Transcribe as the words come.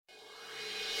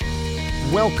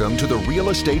Welcome to the Real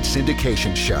Estate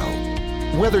Syndication Show.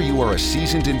 Whether you are a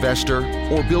seasoned investor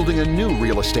or building a new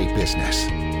real estate business,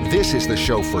 this is the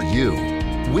show for you.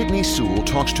 Whitney Sewell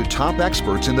talks to top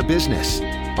experts in the business.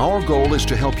 Our goal is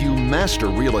to help you master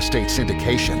real estate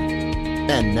syndication.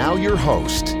 And now your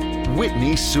host,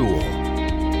 Whitney Sewell.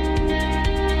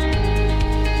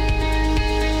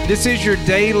 This is your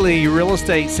daily real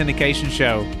estate syndication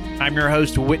show. I'm your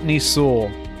host, Whitney Sewell.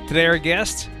 Today our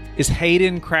guest is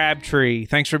Hayden Crabtree.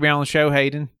 Thanks for being on the show,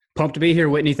 Hayden. Pumped to be here,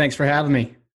 Whitney. Thanks for having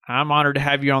me. I'm honored to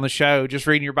have you on the show. Just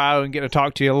reading your bio and getting to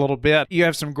talk to you a little bit. You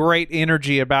have some great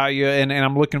energy about you, and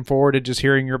I'm looking forward to just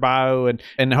hearing your bio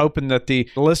and hoping that the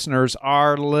listeners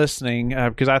are listening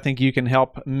because I think you can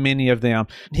help many of them.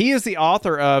 He is the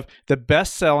author of the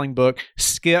best-selling book,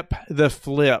 Skip the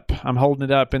Flip. I'm holding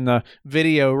it up in the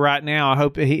video right now. I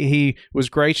hope he was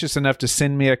gracious enough to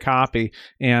send me a copy,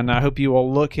 and I hope you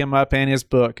will look him up and his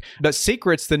book. But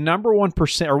secrets the number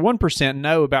 1% or 1%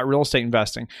 know about real estate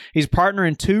investing. He's a partner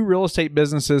in two real estate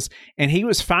businesses, and he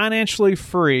was financially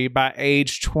free by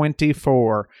age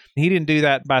 24. He didn't do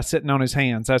that by sitting on his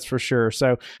hands, that's for sure.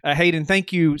 So, Hayden,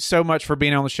 thank you so much for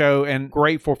being on the show and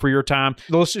grateful for your time.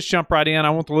 Let's just jump right in.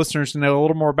 I want the listeners to know a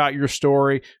little more about your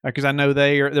story because I know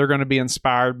they're going to be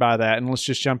inspired by that. And let's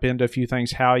just jump into a few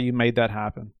things, how you made that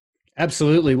happen.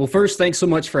 Absolutely. Well, first, thanks so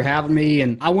much for having me.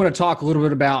 And I want to talk a little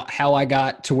bit about how I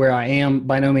got to where I am.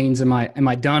 By no means am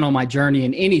I done on my journey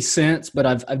in any sense, but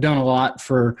I've done a lot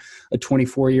for a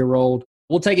 24-year-old.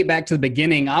 We'll take it back to the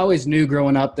beginning. I always knew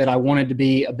growing up that I wanted to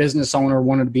be a business owner,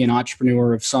 wanted to be an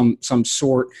entrepreneur of some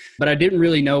sort, but I didn't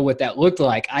really know what that looked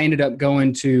like. I ended up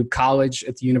going to college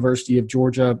at the University of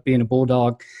Georgia, being a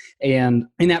Bulldog. And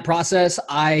in that process,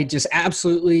 I just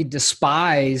absolutely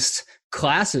despised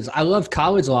classes. I loved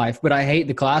college life, but I hate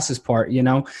the classes part,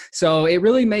 So it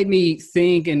really made me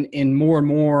think and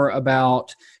more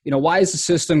about, why is the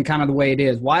system kind of the way it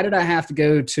is? Why did I have to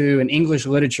go to an English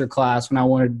literature class when I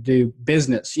wanted to do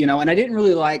business? And I didn't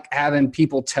really like having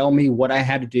people tell me what I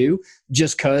had to do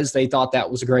just because they thought that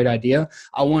was a great idea.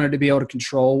 I wanted to be able to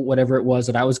control whatever it was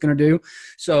that I was going to do.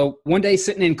 So one day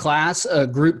sitting in class, a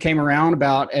group came around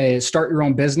about a start your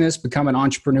own business, become an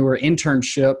entrepreneur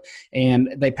internship, and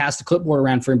they passed a clipboard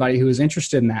around for anybody who was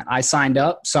interested in that. I signed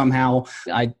up somehow.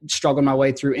 I struggled my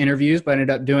way through interviews, but I ended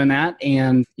up doing that.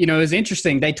 And, it was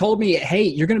interesting. They told me, hey,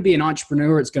 you're going to be an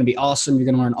entrepreneur. It's going to be awesome. You're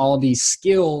going to learn all these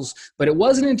skills. But it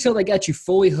wasn't until they got you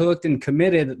fully hooked and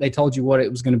committed that they told you what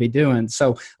it was going to be doing.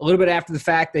 So a little bit after the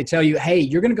fact, they tell you, hey,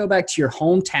 you're going to go back to your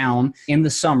hometown in the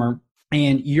summer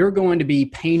and you're going to be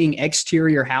painting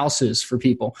exterior houses for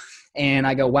people. And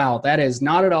I go, wow, that is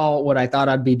not at all what I thought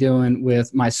I'd be doing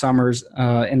with my summers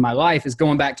in my life, is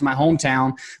going back to my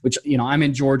hometown, which, I'm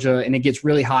in Georgia and it gets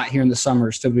really hot here in the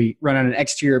summers. To be running an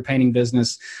exterior painting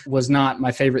business was not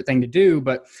my favorite thing to do.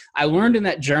 But I learned in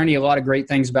that journey a lot of great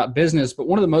things about business. But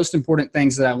one of the most important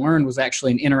things that I learned was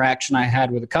actually an interaction I had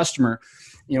with a customer.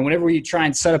 Whenever you try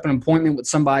and set up an appointment with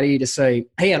somebody to say,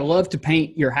 hey, I'd love to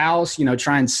paint your house,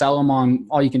 try and sell them on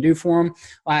all you can do for them.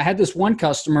 I had this one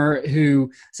customer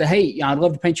who said, hey, I'd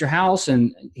love to paint your house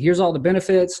and here's all the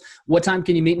benefits. What time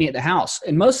can you meet me at the house?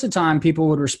 And most of the time people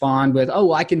would respond with,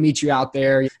 oh, I can meet you out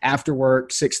there after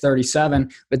work,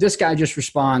 6:37. But this guy just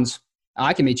responds,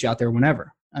 I can meet you out there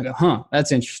whenever. I go,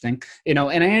 that's interesting. And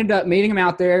I ended up meeting him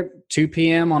out there 2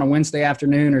 p.m. on a Wednesday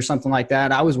afternoon or something like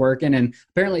that. I was working and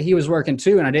apparently he was working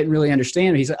too. And I didn't really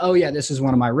understand. He said, oh yeah, this is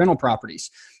one of my rental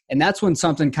properties. And that's when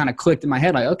something kind of clicked in my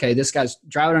head. Like, okay, this guy's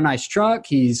driving a nice truck.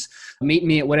 He's meeting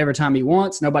me at whatever time he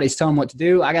wants. Nobody's telling him what to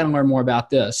do. I got to learn more about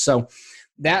this. So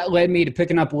that led me to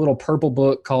picking up a little purple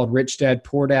book called Rich Dad,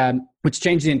 Poor Dad, which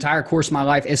changed the entire course of my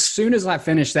life. As soon as I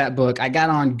finished that book, I got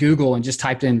on Google and just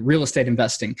typed in real estate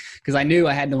investing because I knew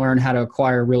I had to learn how to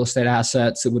acquire real estate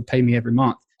assets that would pay me every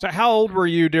month. So how old were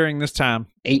you during this time?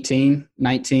 18,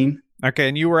 19. Okay,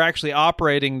 and you were actually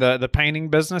operating the painting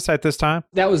business at this time?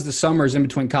 That was the summers in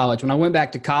between college. When I went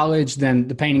back to college, then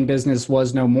the painting business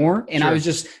was no more. And sure. I was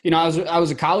just, I was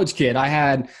a college kid. I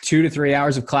had 2 to 3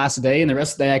 hours of class a day, and the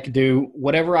rest of the day I could do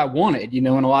whatever I wanted, and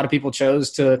a lot of people chose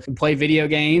to play video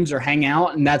games or hang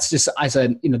out. And that's just, I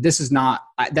said, that's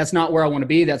not where I want to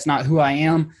be. That's not who I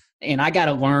am. And I got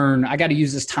to learn, I got to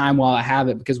use this time while I have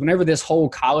it, because whenever this whole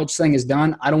college thing is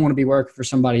done, I don't want to be working for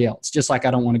somebody else, just like I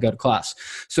don't want to go to class.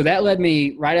 So that led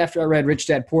me, right after I read Rich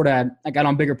Dad, Poor Dad, I got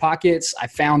on Bigger Pockets. I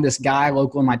found this guy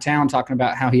local in my town talking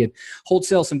about how he had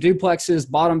wholesaled some duplexes,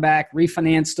 bought them back,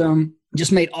 refinanced them,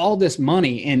 just made all this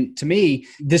money. And to me,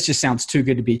 this just sounds too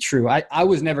good to be true. I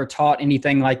was never taught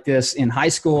anything like this in high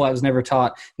school. I was never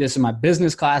taught this in my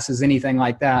business classes, anything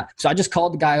like that. So I just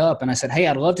called the guy up and I said, hey,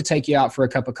 I'd love to take you out for a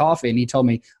cup of coffee. And he told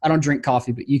me, I don't drink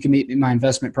coffee, but you can meet me at my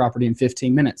investment property in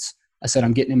 15 minutes. I said,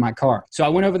 I'm getting in my car. So I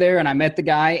went over there and I met the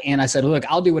guy and I said, look,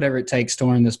 I'll do whatever it takes to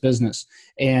learn this business.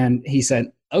 And he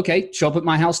said, okay, show up at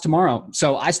my house tomorrow.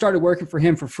 So I started working for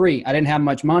him for free. I didn't have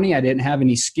much money. I didn't have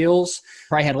any skills.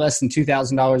 Probably had less than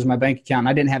 $2,000 in my bank account. And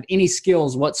I didn't have any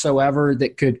skills whatsoever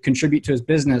that could contribute to his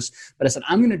business. But I said,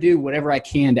 I'm going to do whatever I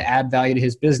can to add value to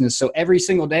his business. So every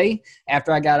single day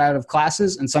after I got out of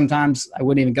classes, and sometimes I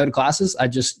wouldn't even go to classes, I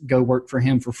just go work for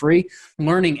him for free,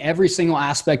 learning every single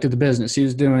aspect of the business. He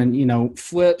was doing,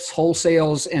 flips,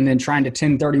 wholesales, and then trying to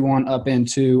 1031 up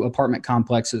into apartment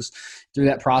complexes. Through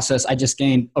that process, I just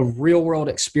gained a real world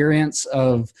experience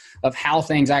of how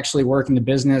things actually work in the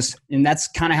business. And that's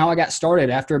kind of how I got started.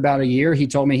 After about a year, he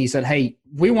told me, he said, hey,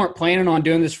 we weren't planning on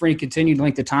doing this for any continued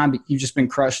length of time, but you've just been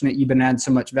crushing it. You've been adding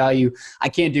so much value. I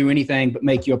can't do anything but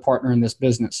make you a partner in this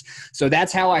business. So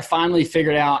that's how I finally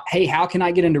figured out, hey, how can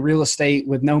I get into real estate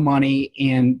with no money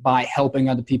and by helping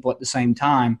other people at the same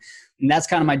time? And that's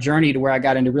kind of my journey to where I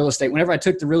got into real estate. Whenever I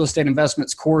took the real estate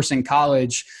investments course in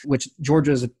college, which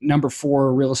Georgia's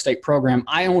 #4 real estate program,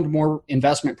 I owned more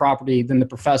investment property than the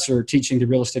professor teaching the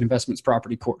real estate investments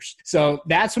property course. So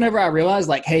that's whenever I realized,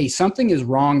 like, hey, something is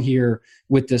wrong here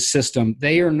with this system.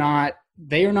 They are not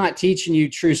teaching you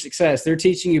true success. They're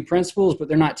teaching you principles, but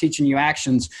they're not teaching you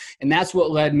actions. And that's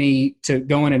what led me to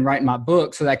going and writing my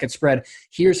book so that I could spread,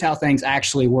 here's how things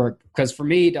actually work. Because for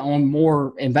me to own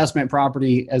more investment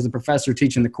property as the professor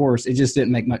teaching the course, it just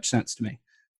didn't make much sense to me.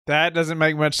 That doesn't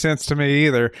make much sense to me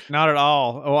either. Not at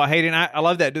all. Well, Hayden, I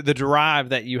love that, the drive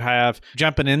that you have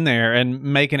jumping in there and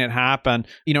making it happen.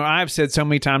 I've said so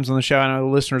many times on the show, I know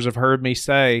the listeners have heard me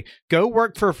say, go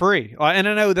work for free. And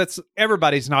I know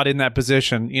everybody's not in that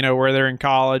position, where they're in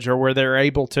college or where they're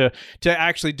able to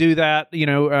actually do that,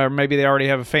 or maybe they already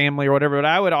have a family or whatever. But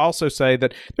I would also say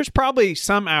that there's probably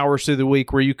some hours through the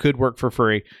week where you could work for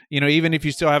free. Even if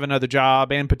you still have another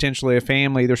job and potentially a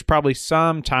family, there's probably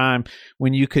some time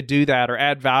when you could do that or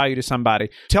add value to somebody.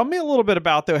 Tell me a little bit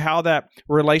about, though, how that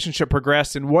relationship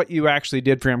progressed and what you actually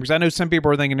did for him. Because I know some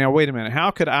people are thinking, now, wait a minute,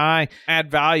 how could I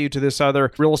add value to this other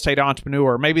real estate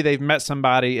entrepreneur? Maybe they've met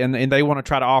somebody and they want to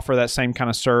try to offer that same kind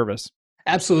of service.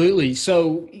 Absolutely.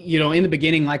 So, in the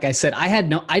beginning, like I said, I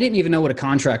didn't even know what a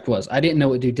contract was. I didn't know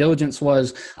what due diligence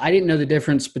was. I didn't know the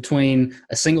difference between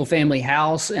a single family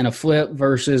house and a flip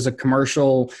versus a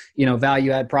commercial,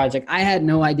 value add project. I had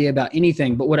no idea about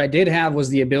anything, but what I did have was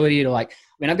the ability to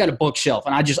I've got a bookshelf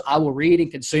and I will read and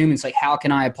consume and say, how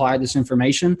can I apply this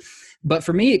information? But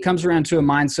for me, it comes around to a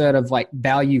mindset of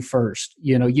value first.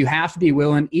 You have to be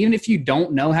willing, even if you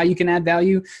don't know how you can add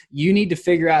value, you need to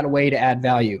figure out a way to add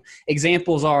value.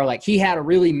 Examples are he had a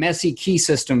really messy key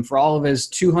system for all of his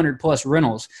 200 plus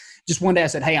rentals. Just one day I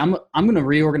said, hey, I'm going to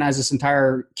reorganize this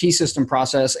entire key system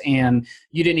process, and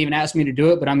you didn't even ask me to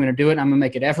do it, but I'm going to do it. And I'm going to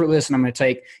make it effortless, and I'm going to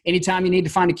take anytime you need to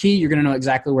find a key, you're going to know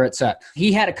exactly where it's at.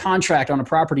 He had a contract on a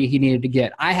property he needed to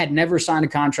get. I had never signed a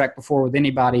contract before with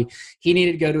anybody. He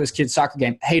needed to go to his kid's soccer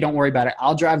game. Hey, don't worry about it.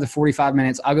 I'll drive the 45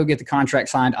 minutes. I'll go get the contract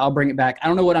signed. I'll bring it back. I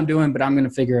don't know what I'm doing, but I'm going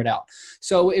to figure it out.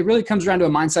 So it really comes around to a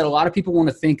mindset. A lot of people want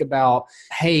to think about,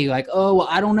 hey, oh,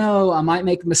 I don't know. I might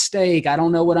make a mistake. I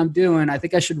don't know what I'm doing. I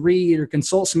think I should read or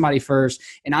consult somebody first.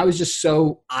 And I was just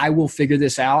I will figure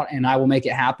this out and I will make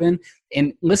it happen.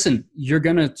 And listen, you're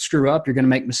going to screw up. You're going to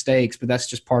make mistakes, but that's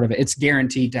just part of it. It's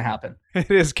guaranteed to happen. It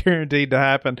is guaranteed to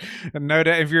happen. And no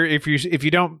doubt, if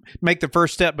you don't make the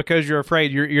first step because you're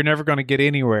afraid, you're never going to get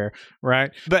anywhere,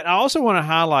 right? But I also want to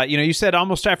highlight, you said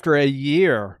almost after a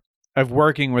year of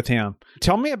working with him.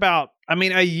 Tell me about,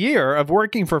 a year of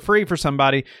working for free for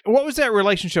somebody. What was that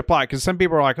relationship like? Because some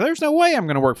people are like, there's no way I'm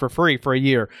going to work for free for a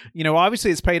year.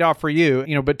 Obviously it's paid off for you,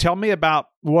 but tell me about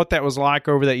what that was like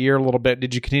over that year a little bit.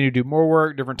 Did you continue to do more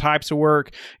work, different types of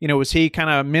work? Was he kind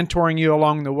of mentoring you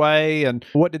along the way? And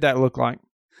what did that look like?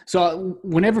 So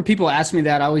whenever people ask me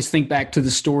that, I always think back to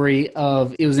the story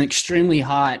of, it was an extremely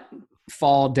hot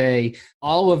fall day.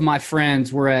 All of my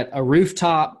friends were at a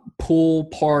rooftop pool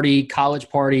party, college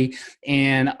party,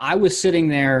 and I was sitting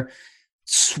there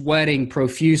sweating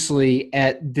profusely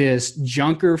at this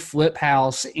junker flip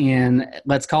house in,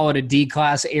 let's call it a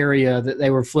D-class area that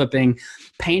they were flipping,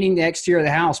 painting the exterior of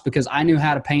the house because I knew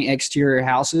how to paint exterior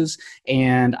houses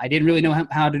and I didn't really know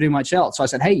how to do much else. So I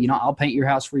said, hey, I'll paint your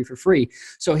house for free.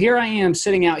 So here I am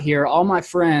sitting out here. All my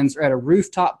friends are at a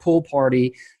rooftop pool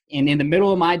party And in the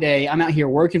middle of my day, I'm out here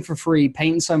working for free,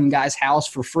 painting some guy's house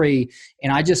for free.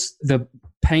 And the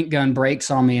paint gun breaks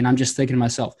on me. And I'm just thinking to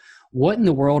myself, what in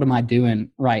the world am I doing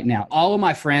right now? All of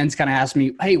my friends kind of ask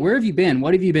me, hey, where have you been?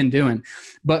 What have you been doing?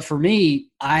 But for me,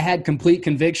 I had complete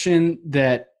conviction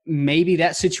that maybe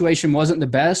that situation wasn't the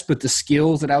best, but the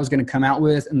skills that I was going to come out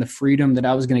with and the freedom that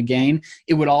I was going to gain,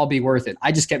 it would all be worth it.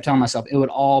 I just kept telling myself it would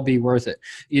all be worth it.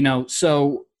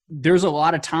 So there's a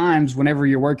lot of times whenever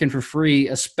you're working for free,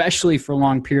 especially for a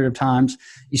long period of times,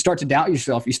 you start to doubt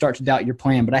yourself. You start to doubt your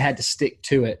plan, but I had to stick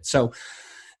to it. So,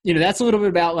 that's a little bit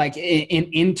about like an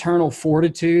internal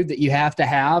fortitude that you have to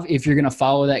have if you're going to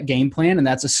follow that game plan. And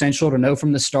that's essential to know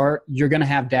from the start. You're going to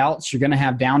have doubts. You're going to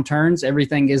have downturns.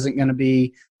 Everything isn't going to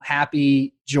be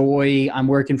happy, joy. I'm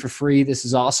working for free. This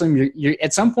is awesome. You're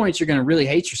at some point, you're going to really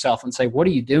hate yourself and say, what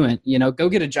are you doing? Go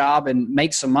get a job and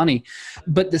make some money.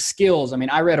 But the skills,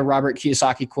 I read a Robert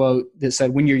Kiyosaki quote that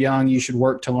said, when you're young, you should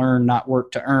work to learn, not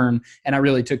work to earn. And I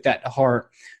really took that to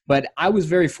heart. But I was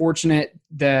very fortunate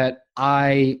that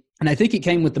I think it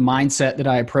came with the mindset that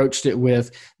I approached it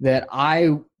with, that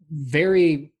I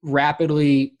very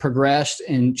rapidly progressed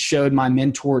and showed my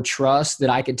mentor trust that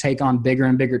I could take on bigger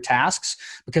and bigger tasks,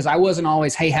 because I wasn't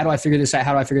always, hey, how do I figure this out?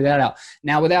 How do I figure that out?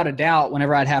 Now, without a doubt,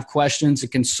 whenever I'd have questions to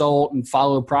consult and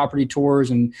follow property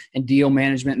tours and deal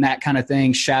management and that kind of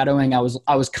thing, shadowing, I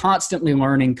was constantly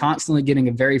learning, constantly getting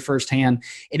a very firsthand.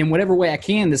 And in whatever way I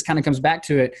can, this kind of comes back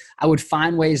to it, I would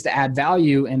find ways to add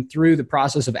value. And through the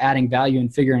process of adding value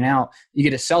and figuring out, you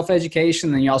get a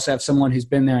self-education. Then you also have someone who's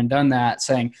been there and done that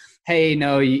saying, hey,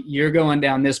 no, you're going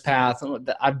down this path.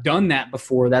 I've done that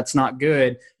before. That's not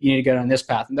good. You need to go down this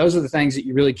path. And those are the things that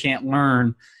you really can't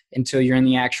learn until you're in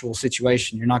the actual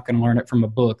situation. You're not going to learn it from a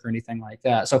book or anything like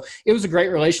that. So it was a great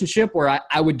relationship where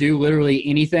I would do literally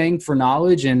anything for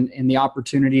knowledge and the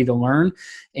opportunity to learn.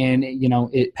 And,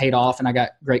 it paid off, and I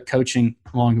got great coaching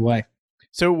along the way.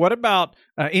 So what about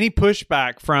any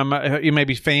pushback from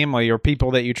maybe family or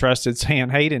people that you trusted saying,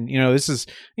 Hayden, this is,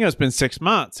 it's been 6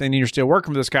 months and you're still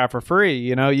working for this guy for free.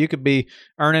 You could be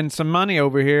earning some money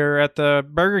over here at the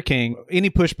Burger King. Any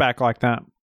pushback like that?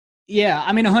 Yeah,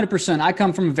 100%. I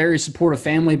come from a very supportive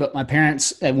family, but my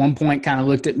parents at one point kind of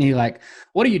looked at me like,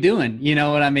 what are you doing? You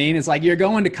know what I mean? It's like, you're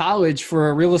going to college for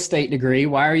a real estate degree.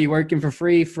 Why are you working for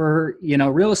free for,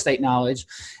 real estate knowledge?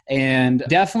 And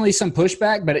definitely some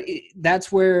pushback, but that's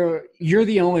where you're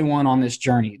the only one on this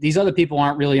journey. These other people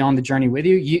aren't really on the journey with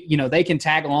you. They can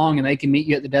tag along and they can meet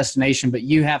you at the destination, but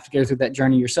you have to go through that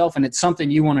journey yourself. And it's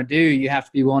something you want to do. You have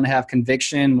to be willing to have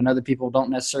conviction when other people don't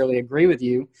necessarily agree with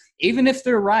you, even if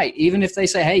they're right, even if they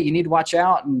say, hey, you need to watch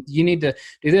out and you need to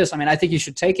do this. I think you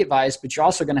should take advice, but you're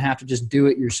also going to have to just do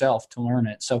it yourself to learn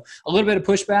it. So a little bit of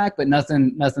pushback, but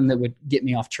nothing that would get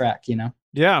me off track,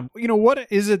 Yeah. What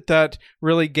is it that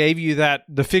really gave you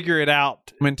the figure it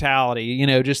out mentality,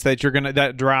 just that you're going to,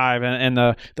 that drive and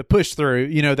the push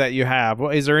through, that you have?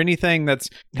 Is there anything that's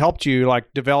helped you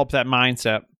develop that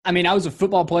mindset? I was a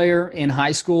football player in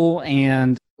high school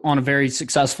and on a very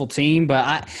successful team,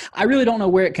 but I really don't know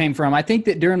where it came from. I think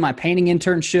that during my painting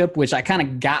internship, which I kind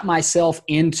of got myself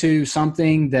into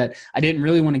something that I didn't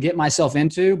really want to get myself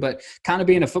into, but kind of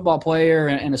being a football player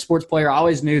and a sports player, I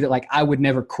always knew that I would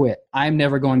never quit. I'm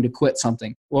never going to quit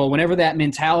something. Well, whenever that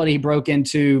mentality broke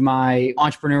into my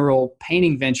entrepreneurial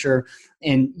painting venture,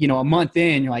 and, a month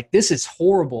in, you're like, this is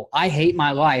horrible. I hate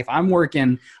my life. I'm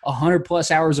working 100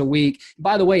 plus hours a week.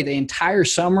 By the way, the entire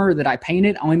summer that I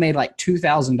painted, I only made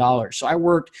 $2,000. So I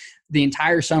worked the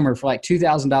entire summer for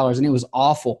 $2,000 and it was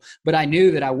awful. But I knew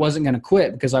that I wasn't going to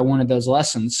quit because I wanted those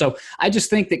lessons. So I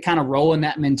just think that kind of rolling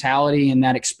that mentality and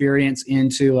that experience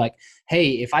into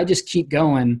hey, if I just keep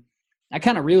going, I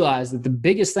kind of realized that the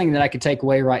biggest thing that I could take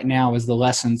away right now is the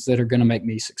lessons that are going to make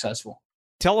me successful.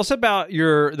 Tell us about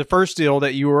the first deal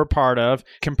that you were a part of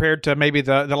compared to maybe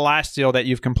the last deal that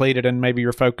you've completed and maybe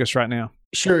your focus right now.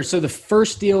 Sure. So the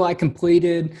first deal I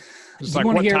completed, it's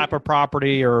what type of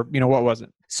property or, what was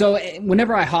it? So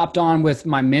whenever I hopped on with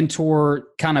my mentor,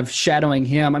 kind of shadowing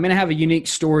him, I have a unique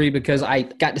story because I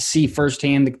got to see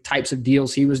firsthand the types of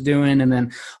deals he was doing and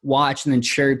then watch and then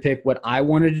cherry pick what I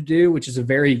wanted to do, which is a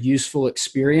very useful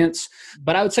experience.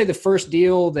 But I would say the first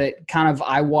deal that kind of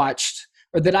I watched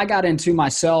or that I got into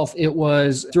myself, it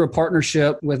was through a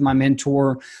partnership with my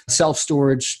mentor,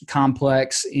 self-storage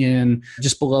complex in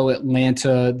just below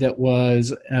Atlanta that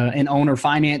was an owner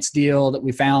finance deal that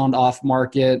we found off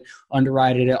market,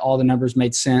 underwritten it, all the numbers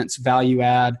made sense, value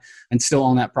add, and still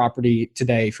own that property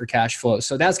today for cash flow.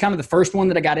 So that's kind of the first one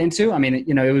that I got into.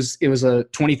 It was a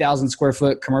 20,000 square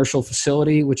foot commercial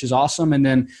facility, which is awesome. And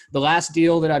then the last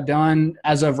deal that I've done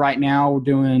as of right now, we're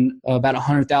doing about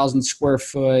 100,000 square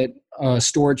foot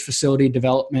storage facility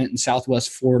development in Southwest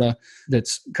Florida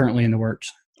that's currently in the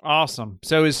works. Awesome.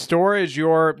 So is storage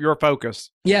your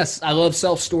focus? Yes, I love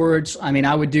self-storage. I mean,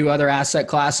 I would do other asset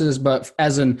classes, but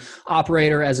as an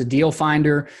operator, as a deal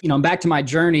finder, I'm back to my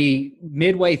journey,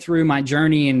 midway through my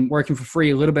journey and working for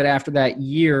free. A little bit after that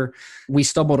year, we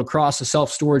stumbled across a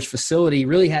self-storage facility,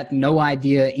 really had no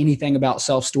idea anything about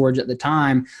self-storage at the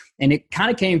time. And it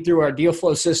kind of came through our deal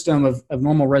flow system of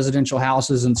normal residential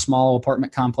houses and small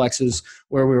apartment complexes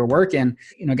where we were working.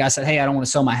 A guy said, "Hey, I don't want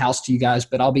to sell my house to you guys,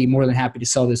 but I'll be more than happy to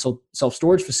sell this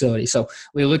self-storage facility." So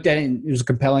we looked at it and it was a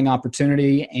compelling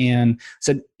opportunity and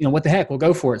said, what the heck, we'll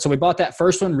go for it. So we bought that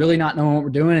first one, really not knowing what we're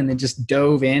doing, and then just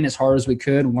dove in as hard as we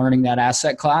could, learning that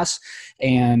asset class.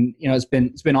 And, it's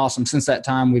been awesome. Since that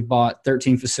time, we've bought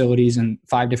 13 facilities in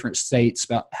 5 different states,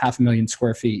 about 500,000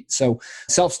 square feet. So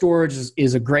self-storage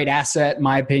is a great asset, in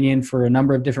my opinion, for a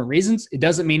number of different reasons. It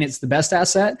doesn't mean it's the best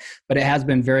asset, but it has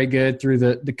been very good through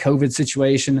the COVID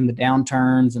situation and the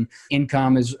downturns, and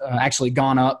income has actually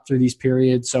gone up through these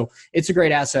periods. So it's a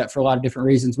great asset for a lot of different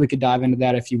reasons. We could dive into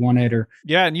that if you wanted.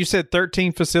 Yeah, and you said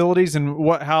 13 facilities, and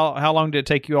how long did it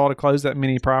take you all to close that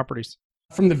many properties?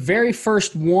 From the very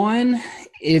first one,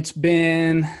 it's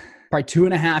been probably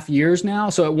 2.5 years now.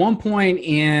 So at one point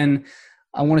in,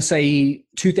 I want to say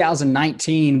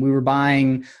 2019, we were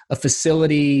buying a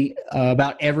facility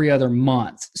about every other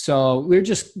month. So we were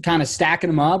just kind of stacking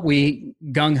them up. We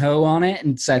gung-ho on it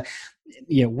and said,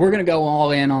 we're going to go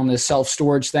all in on this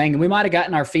self-storage thing. And we might have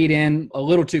gotten our feet in a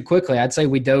little too quickly. I'd say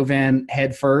we dove in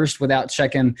head first without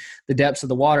checking the depths of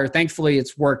the water. Thankfully,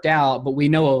 it's worked out, but we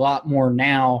know a lot more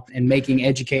now and making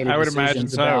educated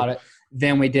decisions about it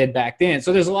than we did back then.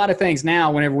 So there's a lot of things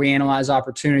now whenever we analyze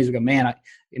opportunities, we go, man,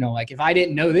 like if I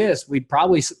didn't know this, we'd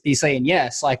probably be saying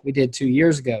yes, like we did 2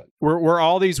 years ago. Were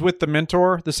all these with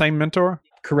the same mentor?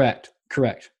 Correct.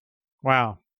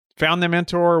 Wow. Found the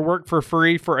mentor, worked for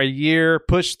free for a year,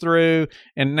 pushed through,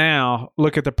 and now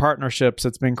look at the partnerships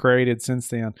that's been created since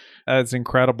then. It's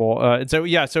incredible.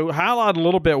 So highlight a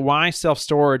little bit why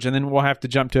self-storage, and then we'll have to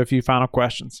jump to a few final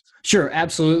questions. Sure,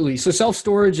 absolutely. So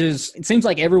self-storage it seems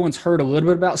like everyone's heard a little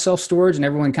bit about self-storage, and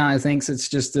everyone kind of thinks it's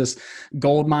just this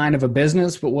gold mine of a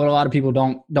business. But what a lot of people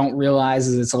don't realize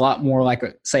is it's a lot more like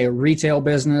a retail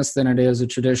business than it is a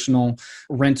traditional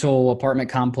rental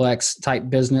apartment complex type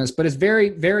business. But it's very,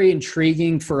 very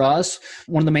intriguing for us.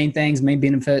 One of the main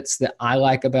benefits that I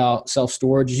like about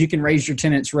self-storage is you can raise your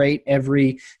tenant's rate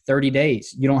every 30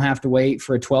 days. You don't have to wait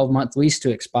for a 12-month lease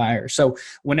to expire. So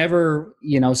whenever,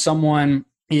 someone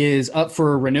is up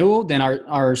for a renewal, then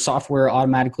our software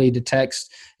automatically detects,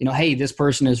 hey, this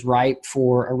person is ripe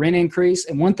for a rent increase.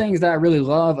 And one thing that I really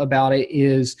love about it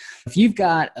is if you've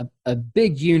got a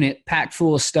big unit packed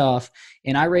full of stuff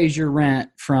and I raise your rent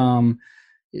from,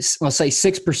 let's say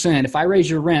 6%, if I raise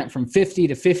your rent from $50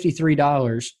 to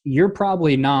 $53, you're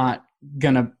probably not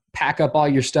going to pack up all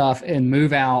your stuff and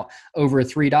move out over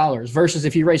 $3 versus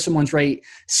if you raise someone's rate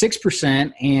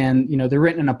 6% and they're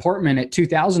renting an apartment at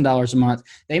 $2,000 a month,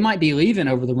 they might be leaving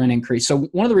over the rent increase. So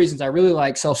one of the reasons I really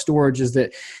like self-storage is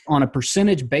that on a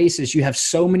percentage basis, you have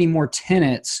so many more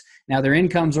tenants. Now their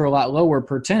incomes are a lot lower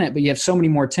per tenant, but you have so many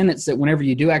more tenants that whenever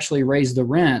you do actually raise the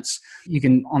rents, you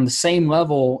can on the same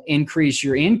level increase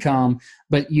your income,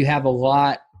 but you have a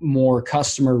lot more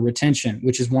customer retention,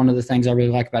 which is one of the things I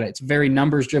really like about it. It's a very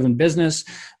numbers driven business.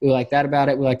 We like that about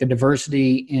it. We like the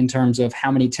diversity in terms of how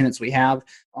many tenants we have.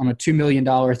 On a $2 million,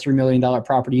 $3 million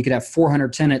property, you could have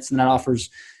 400 tenants, and that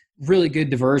offers really good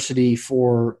diversity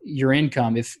for your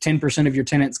income. If 10% of your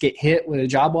tenants get hit with a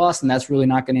job loss, then that's really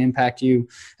not going to impact you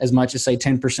as much as say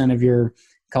 10% of your,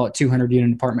 call it 200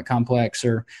 unit apartment complex,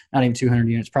 or not even 200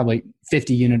 units, probably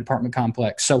 50 unit apartment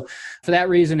complex. So for that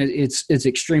reason, it's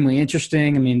extremely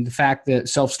interesting. I mean, the fact that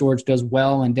self-storage does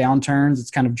well in downturns,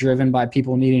 it's kind of driven by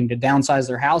people needing to downsize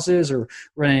their houses or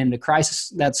running into crisis.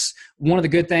 That's one of the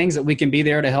good things, that we can be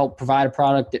there to help provide a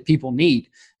product that people need.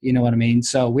 You know what I mean?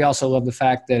 So we also love the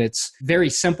fact that it's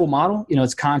very simple model.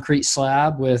 It's concrete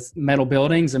slab with metal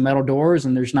buildings and metal doors,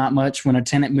 and there's not much when a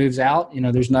tenant moves out.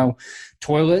 There's no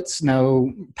toilets,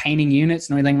 no painting units,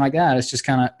 no anything like that. It's just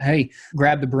kind of, hey,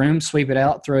 grab the broom, sweep it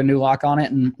out, throw a new lock on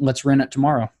it, and let's rent it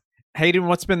tomorrow. Hayden,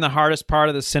 what's been the hardest part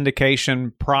of the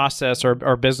syndication process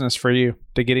or business for you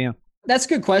to get in? That's a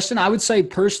good question. I would say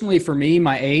personally for me,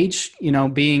 my age,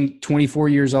 being 24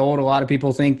 years old, a lot of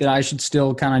people think that I should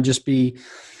still kind of just be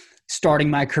starting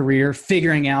my career,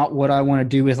 figuring out what I want to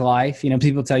do with life.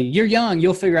 People tell you, you're young,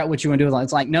 you'll figure out what you want to do with life.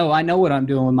 It's like, no, I know what I'm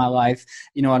doing with my life.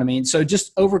 You know what I mean? So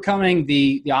just overcoming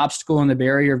the obstacle and the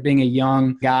barrier of being a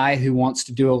young guy who wants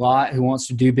to do a lot, who wants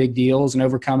to do big deals, and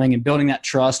overcoming and building that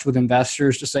trust with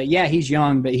investors to say, yeah, he's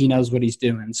young, but he knows what he's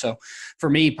doing. So for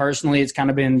me personally, it's kind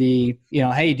of been the,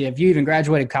 hey, have you even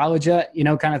graduated college yet?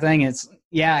 Kind of thing. It's,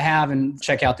 yeah, I have, and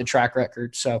check out the track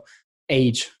record. So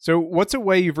age. So what's a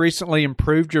way you've recently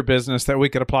improved your business that we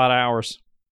could apply to ours?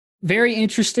 Very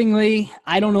interestingly,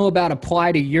 I don't know about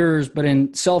apply to yours, but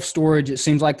in self-storage, it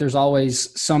seems like there's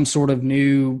always some sort of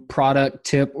new product,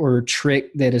 tip, or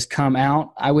trick that has come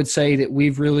out. I would say that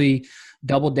we've really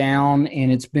doubled down,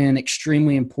 and it's been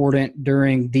extremely important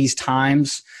during these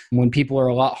times when people are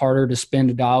a lot harder to spend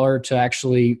a dollar to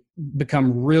actually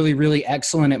become really, really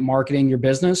excellent at marketing your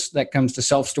business. That comes to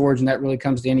self-storage, and that really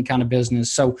comes to any kind of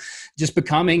business. So just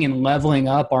becoming and leveling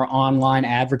up our online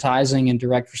advertising and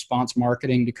direct response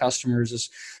marketing to customers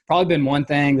has probably been one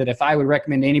thing that if I would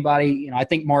recommend to anybody, I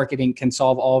think marketing can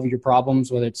solve all of your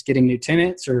problems, whether it's getting new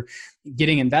tenants or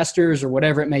getting investors or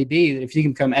whatever it may be. That if you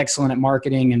can become excellent at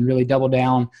marketing and really double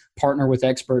down, partner with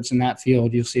experts in that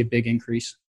field, you'll see a big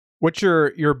increase. What's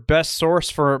your best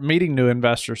source for meeting new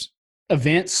investors?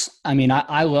 Events.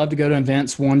 I love to go to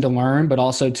events, one, to learn, but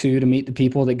also two, to meet the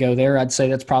people that go there. I'd say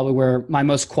that's probably where my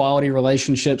most quality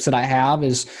relationships that I have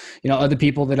is, other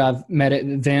people that I've met at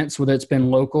events, whether it's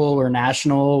been local or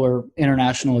national or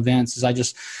international events.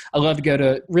 I love to go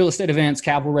to real estate events,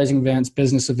 capital raising events,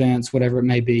 business events, whatever it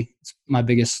may be. It's my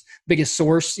biggest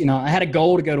source. I had a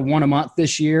goal to go to one a month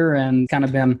this year and kind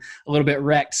of been a little bit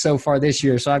wrecked so far this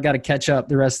year. So I've got to catch up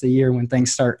the rest of the year when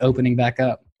things start opening back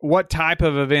up. What type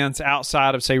of events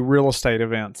outside of, say, real estate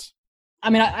events?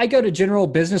 I go to general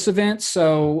business events.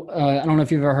 So I don't know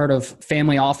if you've ever heard of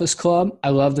Family Office Club. I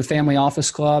love the Family Office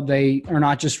Club. They are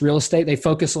not just real estate. They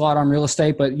focus a lot on real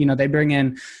estate, but they bring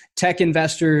in tech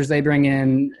investors, they bring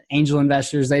in angel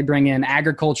investors, they bring in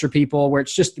agriculture people, where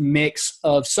it's just a mix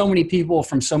of so many people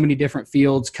from so many different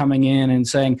fields coming in and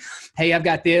saying, hey, I've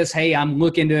got this. Hey, I'm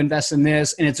looking to invest in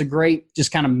this. And it's a great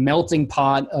just kind of melting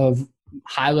pot of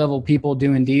high-level people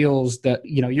doing deals that,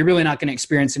 you're really not going to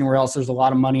experience anywhere else. There's a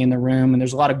lot of money in the room, and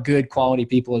there's a lot of good quality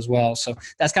people as well. So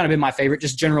that's kind of been my favorite,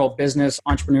 just general business,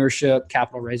 entrepreneurship,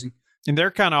 capital raising. And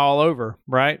they're kind of all over,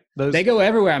 right? They go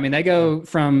everywhere. They go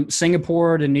from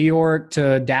Singapore to New York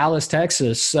to Dallas,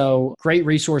 Texas. So great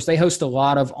resource. They host a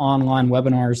lot of online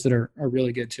webinars that are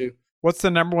really good too. What's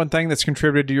the number one thing that's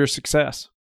contributed to your success?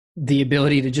 The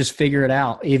ability to just figure it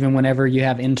out, even whenever you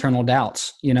have internal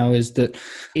doubts, is that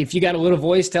if you got a little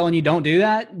voice telling you don't do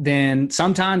that, then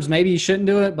sometimes maybe you shouldn't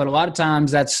do it. But a lot of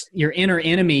times that's your inner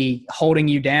enemy holding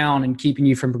you down and keeping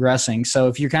you from progressing. So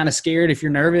if you're kind of scared, if you're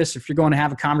nervous, if you're going to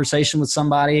have a conversation with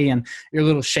somebody and you're a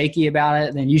little shaky about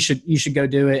it, then you should go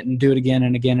do it and do it again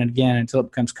and again and again until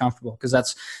it becomes comfortable. Because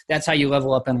that's how you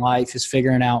level up in life, is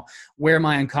figuring out where am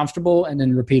I uncomfortable and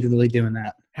then repeatedly doing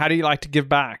that. How do you like to give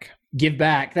back? Give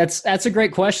back. That's a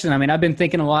great question. I've been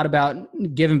thinking a lot about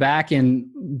giving back and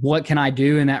what can I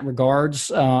do in that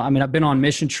regards. I've been on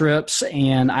mission trips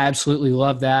and I absolutely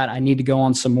love that. I need to go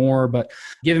on some more, but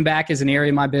giving back is an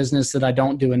area of my business that I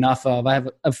don't do enough of. I have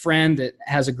a friend that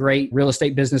has a great real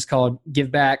estate business called Give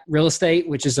Back Real Estate,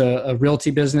 which is a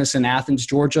realty business in Athens,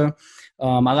 Georgia.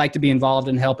 I like to be involved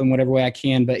in helping whatever way I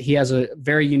can, but he has a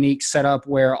very unique setup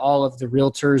where all of the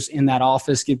realtors in that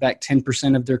office give back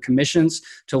 10% of their commissions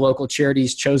to local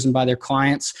charities chosen by their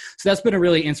clients. So that's been a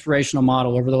really inspirational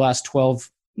model. Over the last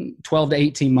 12 to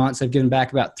 18 months, I've given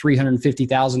back about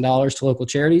 $350,000 to local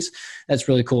charities. That's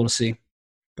really cool to see.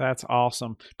 That's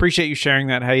awesome. Appreciate you sharing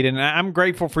that, Hayden. I'm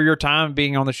grateful for your time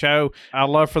being on the show. I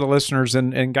love for the listeners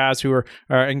and guys who are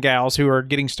and gals who are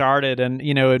getting started,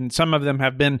 and some of them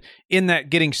have been in that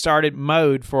getting started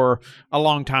mode for a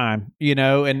long time,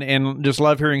 and just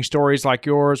love hearing stories like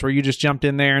yours where you just jumped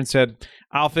in there and said,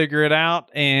 I'll figure it out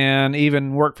and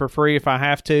even work for free if I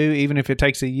have to, even if it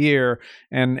takes a year,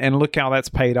 and look how that's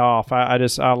paid off. I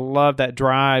love that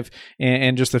drive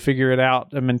and just the figure it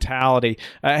out mentality.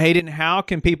 Hayden, how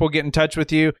can people get in touch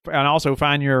with you and also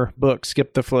find your book,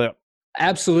 Skip the Flip?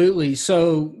 Absolutely.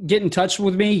 So get in touch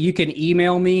with me. You can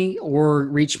email me or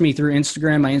reach me through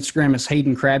Instagram. My Instagram is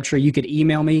Hayden Crabtree. You could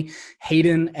email me,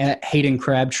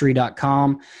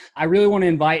 Hayden@HaydenCrabtree.com. I really want to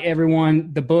invite everyone.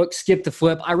 The book, Skip the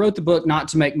Flip. I wrote the book not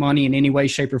to make money in any way,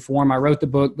 shape, or form. I wrote the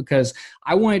book because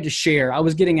I wanted to share. I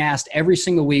was getting asked every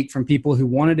single week from people who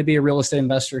wanted to be a real estate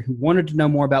investor, who wanted to know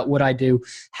more about what I do.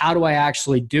 How do I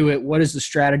actually do it? What is the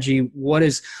strategy? What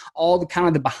is all the kind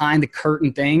of the behind the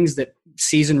curtain things that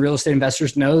seasoned real estate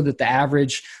investors know that the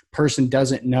average person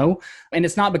doesn't know. And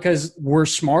it's not because we're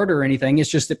smart or anything. It's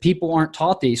just that people aren't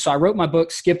taught these. So I wrote my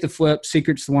book, Skip the Flip,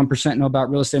 Secrets the 1% Know About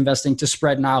Real Estate Investing, to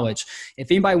spread knowledge.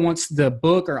 If anybody wants the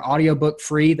book or audiobook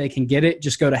free, they can get it.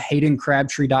 Just go to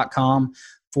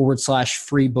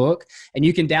haydencrabtree.com/free book. And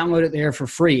you can download it there for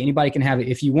free. Anybody can have it.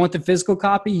 If you want the physical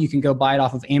copy, you can go buy it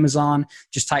off of Amazon.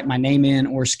 Just type my name in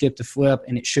or Skip the Flip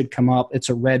and it should come up. It's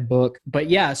a red book. But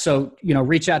yeah, so,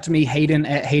 reach out to me, Hayden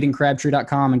at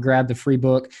haydencrabtree.com, and grab the free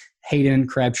book,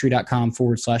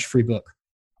 haydencrabtree.com/free book.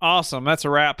 Awesome. That's a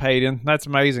wrap, Hayden. That's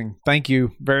amazing. Thank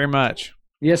you very much.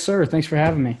 Yes, sir. Thanks for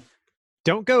having me.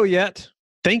 Don't go yet.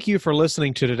 Thank you for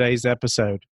listening to today's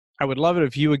episode. I would love it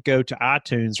if you would go to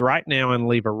iTunes right now and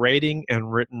leave a rating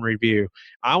and written review.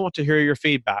 I want to hear your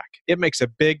feedback. It makes a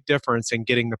big difference in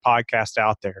getting the podcast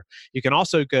out there. You can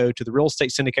also go to the Real Estate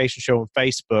Syndication Show on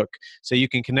Facebook so you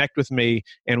can connect with me,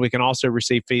 and we can also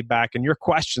receive feedback and your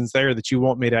questions there that you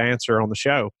want me to answer on the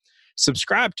show.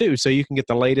 Subscribe too so you can get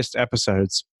the latest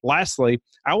episodes. Lastly,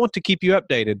 I want to keep you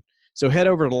updated. So head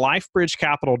over to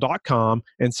lifebridgecapital.com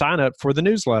and sign up for the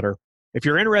newsletter. If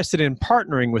you're interested in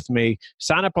partnering with me,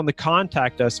 sign up on the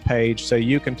Contact Us page so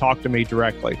you can talk to me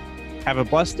directly. Have a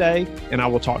blessed day, and I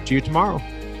will talk to you tomorrow.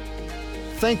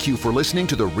 Thank you for listening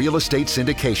to the Real Estate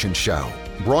Syndication Show,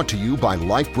 brought to you by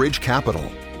LifeBridge Capital.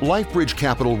 LifeBridge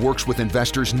Capital works with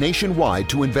investors nationwide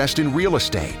to invest in real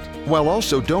estate, while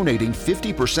also donating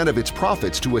 50% of its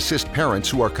profits to assist parents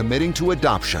who are committing to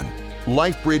adoption.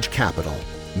 LifeBridge Capital,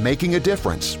 making a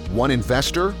difference, one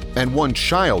investor and one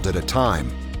child at a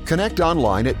time. Connect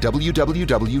online at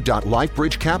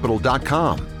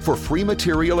www.lifebridgecapital.com for free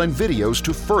material and videos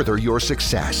to further your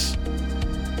success.